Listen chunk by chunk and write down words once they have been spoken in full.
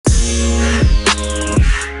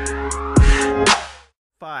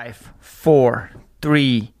5, 4,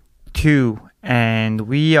 3, 2, and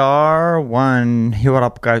we are one. Hey, what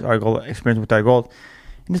up, guys? Our goal experience with our goal.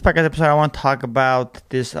 In this podcast episode, I want to talk about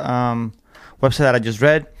this website that I just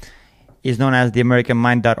read. It's known as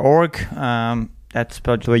theamericanmind.org. That's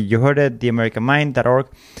spelled the way you heard it, theamericanmind.org.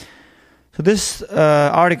 So this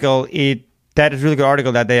article, that is a really good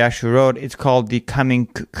article that they actually wrote. It's called The Coming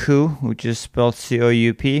Coup, which is spelled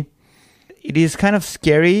COUP. It is kind of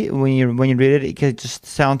scary when you read it because it just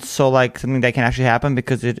sounds so like something that can actually happen,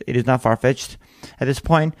 because it is not far-fetched at this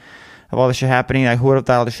point of all the shit happening. Like, who would have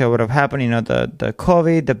thought all the shit would have happened? You know, the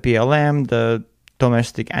COVID, the BLM, the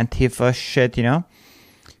domestic Antifa shit, you know?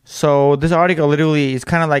 So this article literally is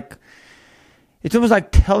kind of like, it's almost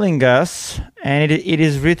like telling us, and it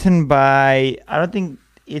is written by, I don't think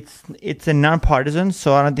it's a non-partisan,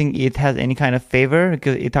 so I don't think it has any kind of favor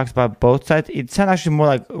because it talks about both sides. It sounds actually more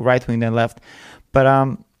like right-wing than left.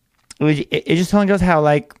 But it's just telling us how,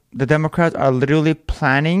 like, the Democrats are literally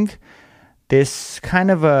planning this kind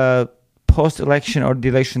of a post-election or the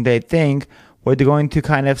election day thing where they're going to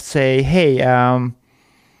kind of say, hey,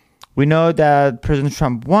 we know that President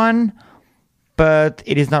Trump won, but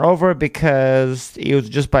it is not over because it was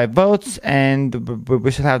just by votes, and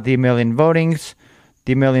we still have the mail-in votes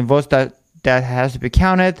that has to be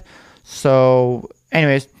counted. So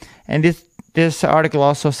anyways, and this article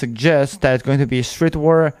also suggests that it's going to be a street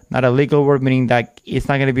war, not a legal war, meaning that it's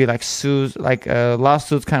not going to be like suits, like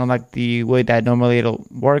lawsuits, kind of like the way that normally it'll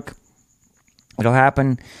work. It'll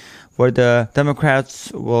happen where the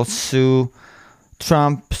Democrats will sue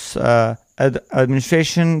Trump's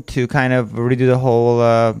administration to kind of redo the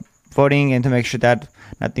whole voting and to make sure that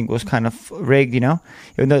nothing was kind of rigged, you know,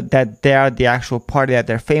 even though that they are the actual party that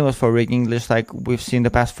they're famous for rigging, just like we've seen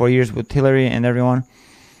the past 4 years with Hillary and everyone.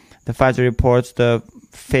 The Pfizer reports, the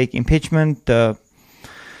fake impeachment, the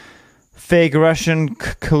fake Russian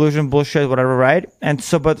collusion bullshit, whatever, right? And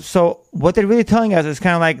so what they're really telling us is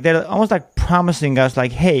kind of like, they're almost like promising us,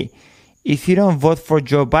 like, hey, if you don't vote for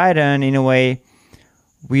Joe Biden, in a way,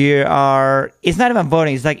 it's not even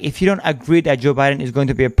voting. It's like, if you don't agree that Joe Biden is going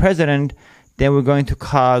to be a president, then we're going to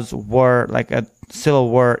cause war, like a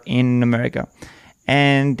civil war in America.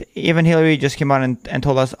 And even Hillary just came out and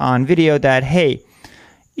told us on video that, hey,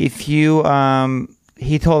 if you,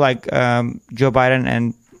 he told like Joe Biden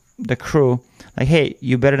and the crew, like, hey,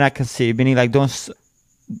 you better not concede, meaning like don't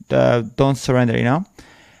surrender, you know,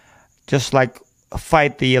 just like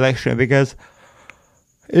fight the election, because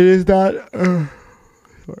it is not.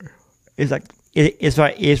 It's like it's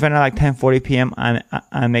right now like 10:40 p.m.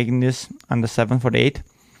 I'm making this on the 7th for the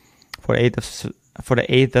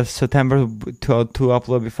 8th of September to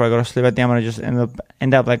upload before I go to sleep. I think I'm gonna just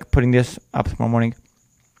end up like putting this up tomorrow morning.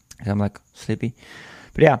 I'm like sleepy,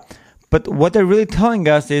 but yeah. But what they're really telling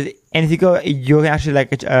us is, and if you actually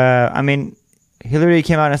like, Hillary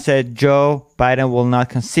came out and said Joe Biden will not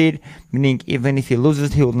concede, meaning even if he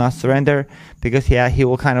loses, he will not surrender, because he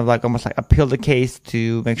will kind of like almost like appeal the case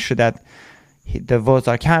to make sure that the votes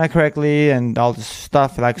are counted correctly and all this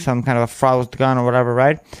stuff, like some kind of a fraud was done or whatever,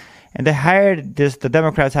 right? And the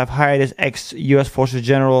Democrats have hired this ex-U.S. Forces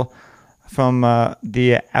general from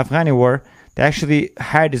the Afghani war. They actually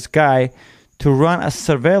hired this guy to run a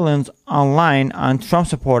surveillance online on Trump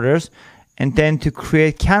supporters and then to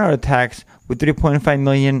create counterattacks with 3.5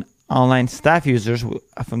 million online staff users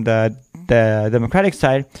from the Democratic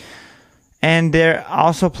side. And they're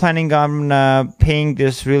also planning on paying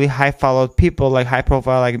this really high-followed people, like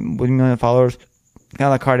high-profile, like with million followers, kind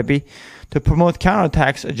of like Cardi B, to promote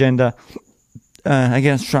counterattacks agenda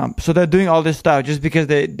against Trump. So they're doing all this stuff just because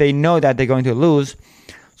they know that they're going to lose.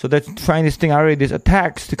 So they're trying this thing already, these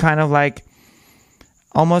attacks, to kind of like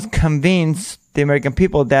almost convince the American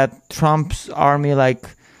people that Trump's army, like,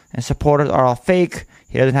 and supporters are all fake.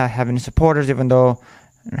 He doesn't have any supporters, even though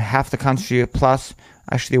half the country plus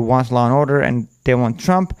actually wants law and order, and they want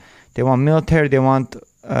Trump. They want military. They want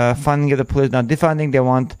funding of the police, not defunding. They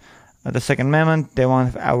want the Second Amendment. They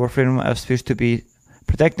want our freedom of speech to be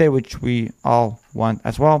protected, which we all want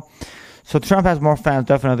as well. So Trump has more fans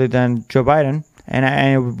definitely than Joe Biden.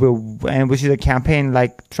 And we see the campaign,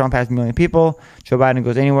 like Trump has 1 million people. Joe Biden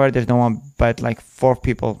goes anywhere. There's no one but like 4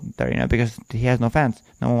 people there, you know, because he has no fans.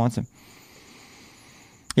 No one wants him.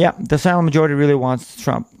 Yeah, the silent majority really wants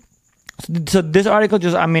Trump. So this article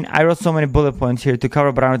just, I wrote so many bullet points here to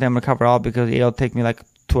cover, but I don't think I'm going to cover all because it'll take me like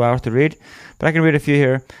 2 hours to read. But I can read a few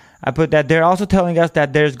here. I put that they're also telling us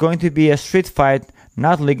that there's going to be a street fight,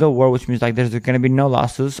 not legal war, which means like there's going to be no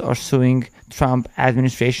lawsuits or suing Trump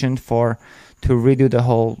administration to redo the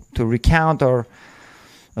whole, to recount or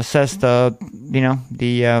assess the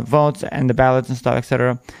votes and the ballots and stuff,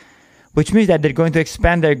 etc. which means that they're going to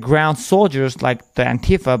expand their ground soldiers like the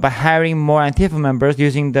Antifa by hiring more Antifa members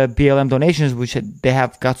using the BLM donations, which they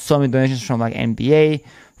have got so many donations from like NBA,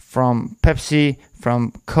 from Pepsi,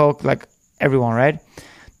 from Coke, like everyone, right?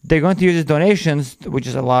 They're going to use these donations, which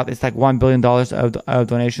is a lot. It's like $1 billion of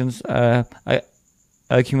donations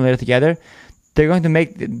accumulated together. They're going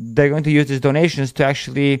to use these donations to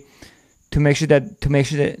actually to make sure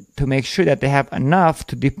that they have enough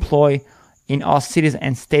to deploy in all cities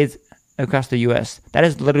and states across the U.S. That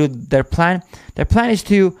is literally their plan. Their plan is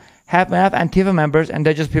to have enough Antifa members, and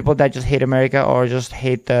they're just people that just hate America or just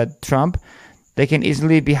hate Trump. They can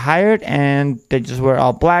easily be hired, and they just wear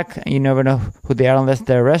all black. And you never know who they are unless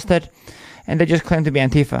they're arrested, and they just claim to be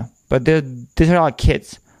Antifa. But these are all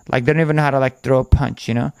kids. Like, they don't even know how to like throw a punch.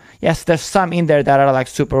 Yes, there's some in there that are like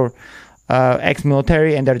super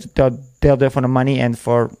ex-military, and they're there for the money and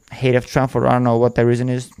for hate of Trump, or I don't know what the reason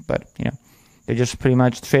is, but they're just pretty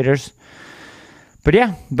much traitors.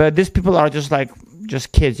 But these people are just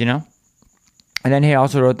kids, And then he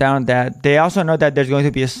also wrote down that they also know that there's going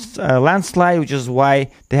to be a landslide, which is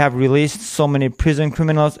why they have released so many prison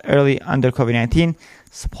criminals early under COVID-19.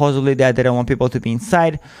 Supposedly that they don't want people to be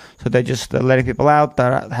inside, so they're just letting people out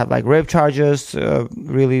that have like rape charges,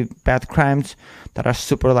 really bad crimes that are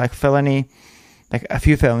super like felony, like a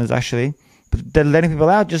few felonies actually. But they're letting people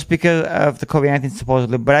out just because of the COVID-19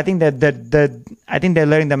 supposedly. But I think that they're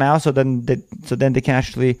letting them out so then they can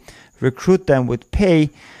actually recruit them with pay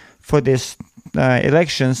for this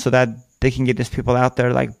election, so that they can get these people out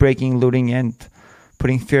there like breaking, looting, and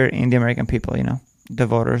putting fear in the American people, the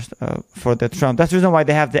voters for the Trump. That's the reason why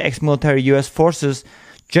they have the ex-military U.S. forces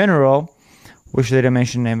general, which they didn't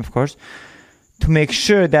mention name, of course, to make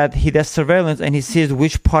sure that he does surveillance and he sees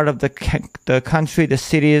which part of the country, the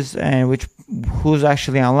cities, and who's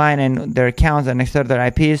actually online and their accounts and etc. their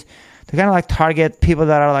IPs, to kind of like target people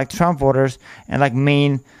that are like Trump voters and like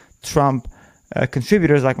main Trump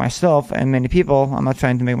contributors like myself and many people. I'm not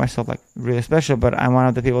trying to make myself like really special, but I'm one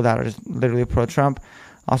of the people that are just literally pro-Trump.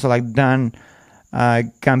 Also like Don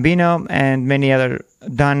Gambino and many other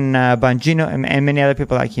Bongino and many other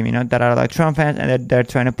people like him, that are like Trump fans, and they're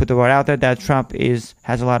trying to put the word out there that Trump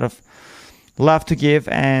has a lot of love to give,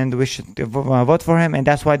 and we should vote for him. And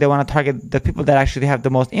that's why they want to target the people that actually have the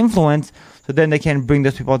most influence, so then they can bring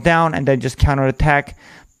those people down and then just counterattack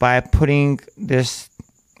by putting this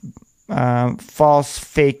false,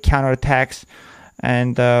 fake counterattacks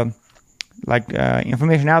and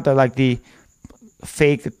information out there, like the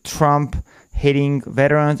fake Trump hating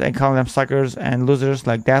veterans and calling them suckers and losers,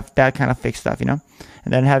 like that kind of fake stuff, And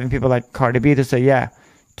then having people like Cardi B to say, yeah,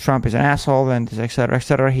 Trump is an asshole and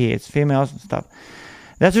etc. He hates females and stuff.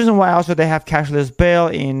 That's the reason why also they have cashless bail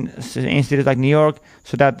in cities like New York,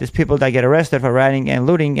 so that these people that get arrested for rioting and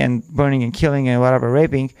looting and burning and killing and whatever,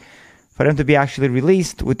 raping, for them to be actually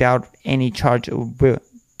released without any charge, to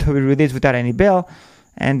be released without any bail,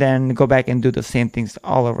 and then go back and do the same things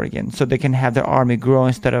all over again, so they can have their army grow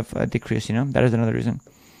instead of decrease. That is another reason.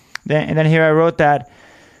 Then here I wrote that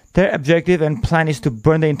their objective and plan is to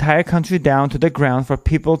burn the entire country down to the ground for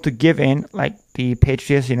people to give in, like the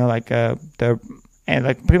patriots, and like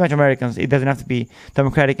pretty much Americans. It doesn't have to be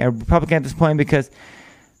Democratic and Republican at this point, because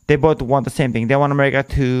they both want the same thing. They want America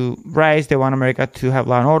to rise. They want America to have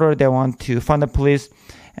law and order. They want to fund the police,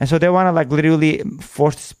 and so they want to like literally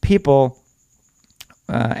force people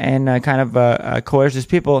and coerce these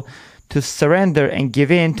people to surrender and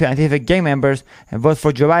give in to Antifa gang members and vote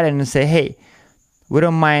for Joe Biden and say, hey, we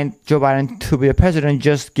don't mind Joe Biden to be the president,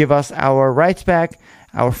 just give us our rights back,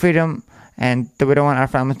 our freedom, and we don't want our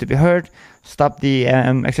families to be hurt. Stop the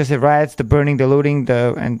excessive riots, the burning, the looting,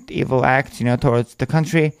 and evil acts, towards the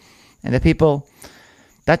country and the people.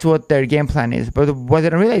 That's what their game plan is. But what they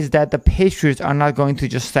don't realize is that the patriots are not going to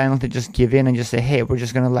just silently just give in and just say, hey, we're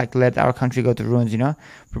just going to like let our country go to ruins, We're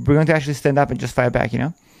going to actually stand up and just fight back,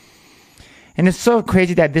 And it's so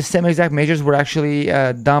crazy that these same exact measures were actually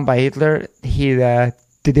done by Hitler. They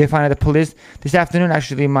defined the police. This afternoon,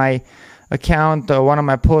 actually, my account, one of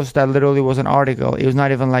my posts that literally was an article. It was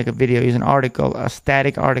not even like a video. It was an article, a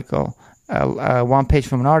static article, one page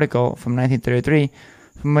from an article from 1933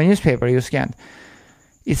 from a newspaper. It was scanned.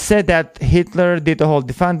 It said that Hitler did the whole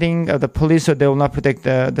defunding of the police, so they will not protect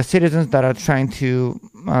the citizens that are trying to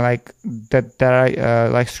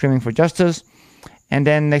screaming for justice. And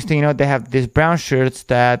then next thing you know, they have these brown shirts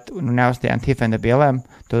that now it's the Antifa and the BLM,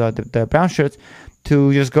 the brown shirts,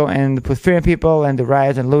 to just go and put fear in people and the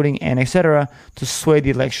riots and looting and etc. to sway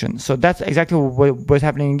the election. So that's exactly what was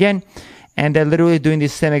happening again. And they're literally doing the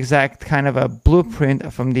same exact kind of a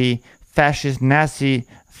blueprint from the fascist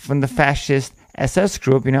SS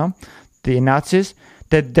group, the Nazis.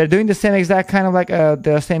 they're doing the same exact kind of like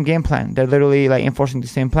the same game plan. They're literally like enforcing the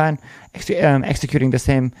same plan, executing the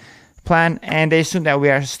same plan, and they assume that we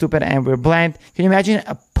are stupid and we're blind. Can you imagine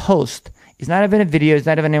a post? It's not even a video. It's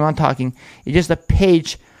not even anyone talking. It's just a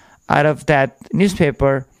page out of that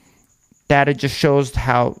newspaper that it just shows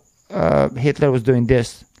how Hitler was doing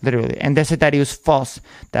this, literally. And they said that it was false,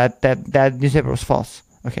 that newspaper was false.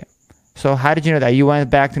 Okay. So how did you know that? You went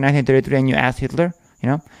back to 1933 and you asked Hitler? You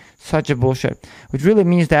know? Such a bullshit. Which really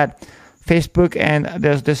means that Facebook and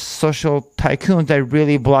there's this social tycoons that are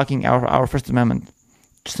really blocking our First Amendment.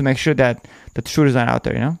 Just to make sure that the truth is not out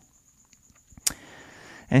there, you know?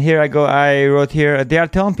 And here I wrote here, they are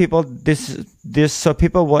telling people this, so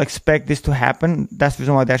people will expect this to happen. That's the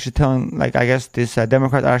reason why they're actually telling, like, I guess this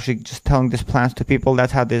Democrats are actually just telling these plans to people.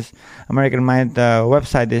 That's how this American Mind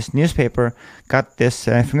website, this newspaper, got this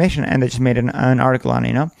information, and they just made an article on it,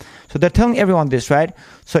 you know? So they're telling everyone this, right?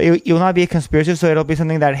 So it will not be a conspiracy, so it'll be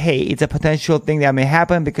something that, hey, it's a potential thing that may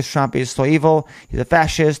happen because Trump is so evil, he's a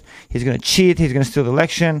fascist, he's going to cheat, he's going to steal the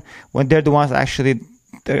election, when they're the ones that actually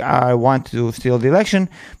want to steal the election.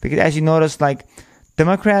 Because as you notice, like,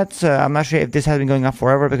 Democrats, I'm not sure if this has been going on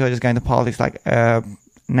forever because I just got into politics like 9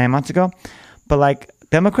 months ago, but like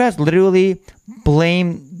Democrats literally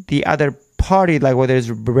blame the other party, like whether it's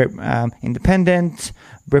independents,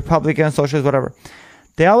 Republicans, socialists, whatever.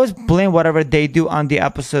 They always blame whatever they do on the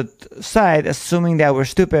opposite side, assuming that we're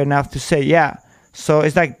stupid enough to say, yeah. So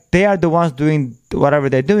it's like they are the ones doing whatever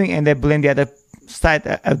they're doing, and they blame the other side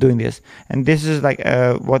of doing this. And this is like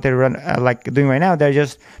what they're doing right now. They're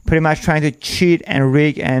just pretty much trying to cheat and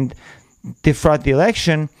rig and defraud the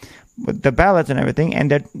election with the ballots and everything,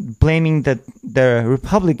 and they're blaming the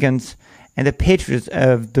Republicans and the patriots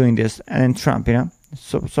of doing this, and then Trump, you know?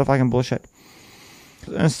 So fucking bullshit.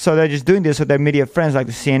 And so they're just doing this with their media friends like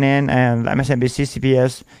the CNN and MSNBC,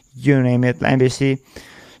 CBS, you name it, NBC.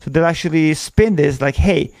 So they'll actually spin this like,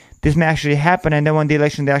 hey, this may actually happen, and then when the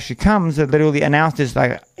election day actually comes, they literally announce this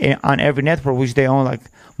like on every network, which they own, like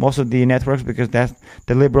most of the networks, because that's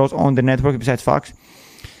the liberals own the network besides Fox.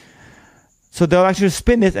 So they'll actually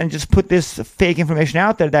spin this and just put this fake information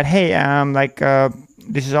out there that, hey,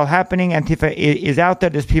 this is all happening, Antifa is out there,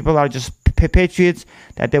 these people are just patriots,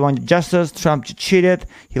 that they want justice, Trump cheated,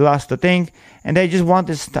 he lost the thing, and they just want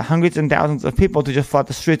this hundreds and thousands of people to just flood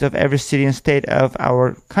the streets of every city and state of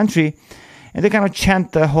our country. And they kind of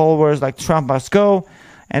chant the whole words like Trump must go,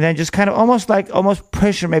 and then just kind of almost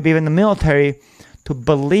pressure maybe even the military to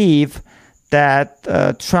believe that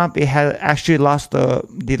Trump has actually lost the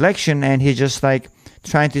election, and he's just like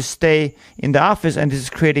trying to stay in the office, and this is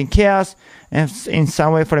creating chaos, and in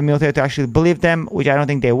some way for the military to actually believe them, which I don't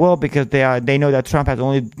think they will, because they know that Trump has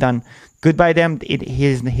only done good by them.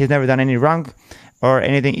 He's never done any wrong or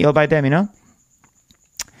anything ill by them, you know.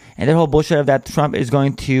 And the whole bullshit of that Trump is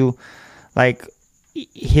going to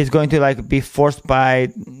he's going to be forced by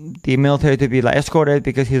the military to be escorted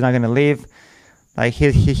because he's not going to leave. Like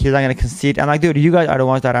he's not going to concede. I'm like, dude, you guys are the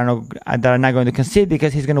ones that are not going to concede,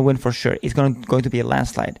 because he's going to win for sure. It's going to be a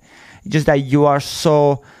landslide. Just that you are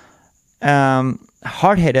so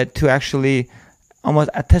hard-headed to actually almost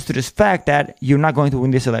attest to this fact that you're not going to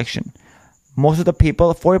win this election. Most of the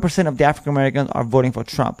people, 40% of the African Americans are voting for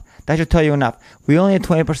Trump. That should tell you enough. We only need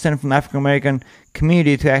 20% from the African American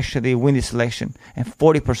community to actually win this election, and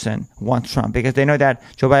 40% want Trump because they know that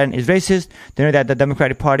Joe Biden is racist. They know that the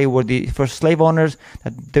Democratic Party were the first slave owners.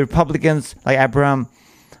 That the Republicans, like Abraham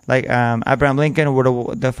Lincoln,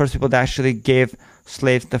 were the first people that actually gave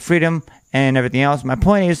slaves the freedom and everything else. My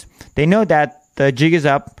point is, they know that the jig is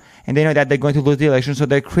up, and they know that they're going to lose the election, so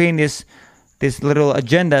they're creating these little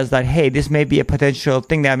agendas that, hey, this may be a potential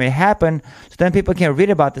thing that may happen. So then people can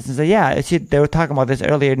read about this and say, yeah, see, they were talking about this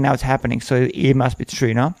earlier, now it's happening, so it must be true,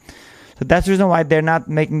 you know? So that's the reason why they're not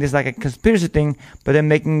making this like a conspiracy thing, but they're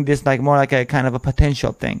making this more like a kind of a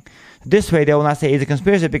potential thing. This way, they will not say it's a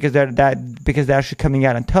conspiracy because they're actually coming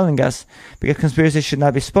out and telling us, because conspiracy should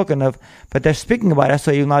not be spoken of, but they're speaking about it,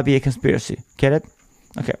 so it will not be a conspiracy. Get it?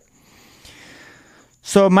 Okay.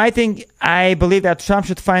 So my thing, I believe that Trump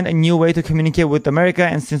should find a new way to communicate with America,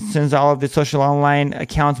 and since all of the social online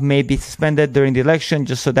accounts may be suspended during the election,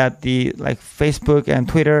 just so that the Facebook and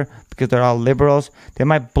Twitter, because they're all liberals, they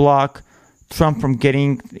might block Trump from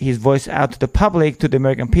getting his voice out to the public, to the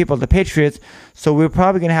American people, the patriots. So we're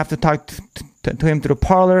probably gonna have to talk to him through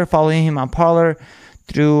Parler, following him on Parler,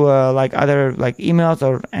 through other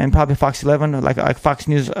emails, and probably Fox 11, like Fox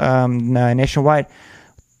News nationwide.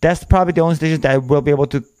 That's probably the only station that will be able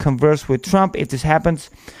to converse with Trump if this happens.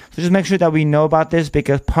 So just make sure that we know about this,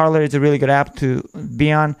 because Parler is a really good app to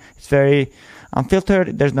be on. It's very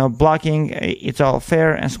unfiltered. There's no blocking. It's all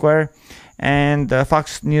fair and square. And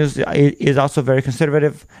Fox News is also very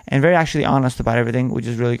conservative and very actually honest about everything, which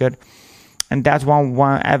is really good. And that's one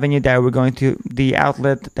avenue that we're going to, the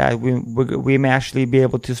outlet that we may actually be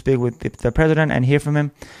able to speak with the president and hear from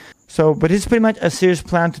him. So, but it's pretty much a serious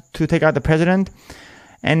plan to take out the president.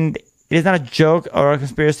 And it is not a joke or a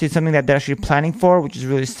conspiracy. It's something that they're actually planning for, which is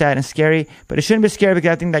really sad and scary. But it shouldn't be scary because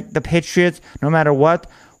I think that the Patriots, no matter what,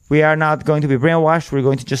 we are not going to be brainwashed. We're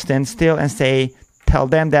going to just stand still and tell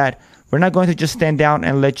them that we're not going to just stand down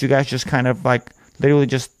and let you guys just kind of like literally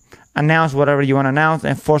just announce whatever you want to announce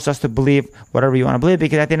and force us to believe whatever you want to believe.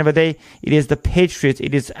 Because at the end of the day, it is the Patriots.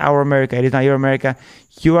 It is our America. It is not your America.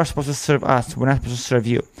 You are supposed to serve us. We're not supposed to serve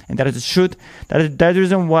you. And that is the truth. That is the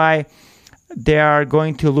reason why they are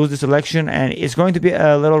going to lose this election, and it's going to be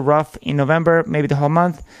a little rough in November, maybe the whole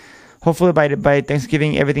month. Hopefully by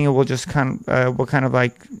Thanksgiving, everything will just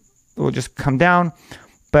will just come down.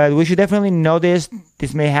 But we should definitely know this.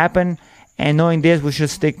 This may happen, and knowing this, we should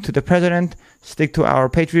stick to the president, stick to our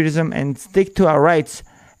patriotism, and stick to our rights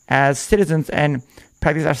as citizens, and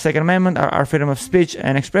practice our Second Amendment, our freedom of speech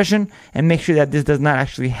and expression, and make sure that this does not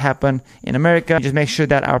actually happen in America. Just make sure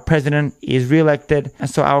that our president is reelected, and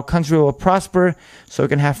so our country will prosper, so we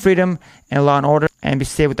can have freedom and law and order, and be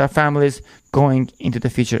safe with our families going into the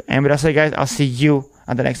future. And with that said, guys, I'll see you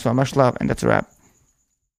on the next one. Much love, and that's a wrap.